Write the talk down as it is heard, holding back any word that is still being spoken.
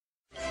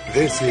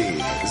This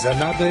is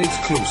another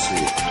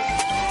exclusive.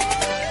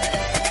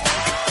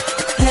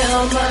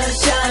 How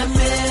much I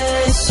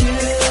miss you,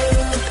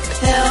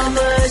 how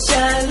much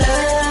I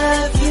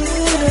love you,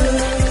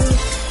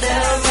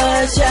 how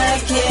much I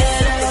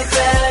care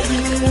about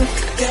you,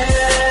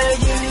 girl,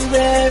 you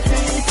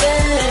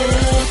everything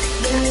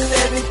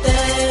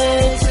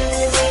to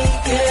me,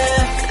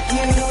 girl,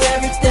 you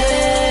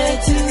everything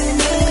to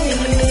me,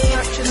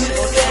 you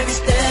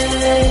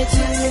everything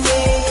to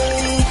me,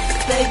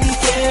 baby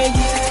girl,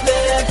 you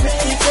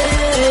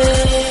everything.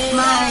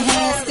 My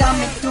hands got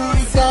me through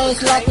these days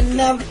like I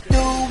never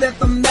do. If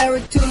I'm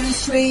married to the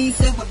streets,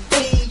 it would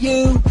be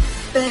you.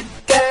 Baby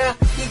girl,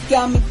 you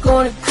got me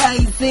going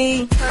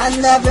crazy. I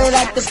never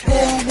like the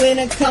fool when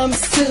it comes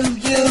to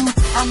you.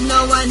 I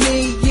know I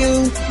need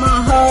you.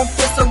 My heart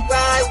feels so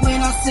right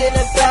when I'm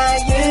sitting by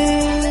you.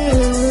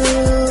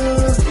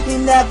 You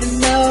never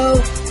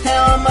know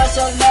how much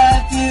I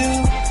love you,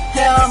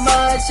 how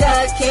much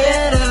I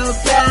care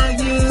about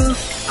you.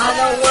 I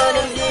don't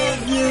wanna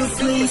leave you,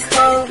 please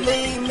don't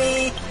leave me.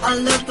 I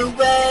love the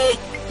way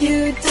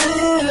you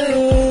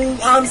do.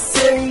 I'm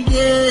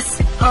serious,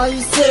 are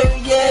you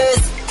serious?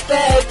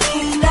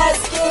 Baby,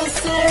 let's get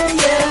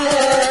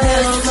serious.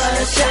 How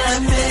much I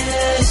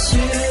miss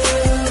you,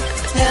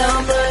 how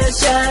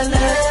much I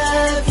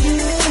love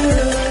you,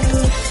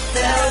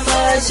 how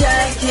much I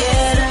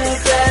care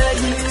about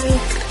you,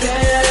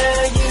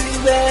 girl, you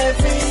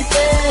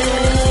everything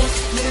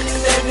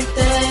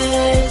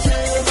to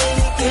me,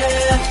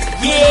 girl.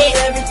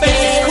 Yeah,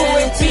 everything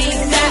Cory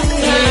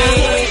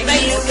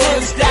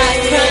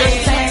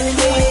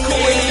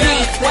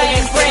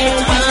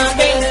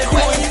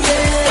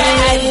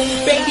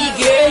Baby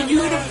girl,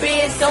 you the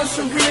best on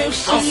some real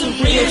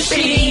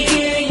shit.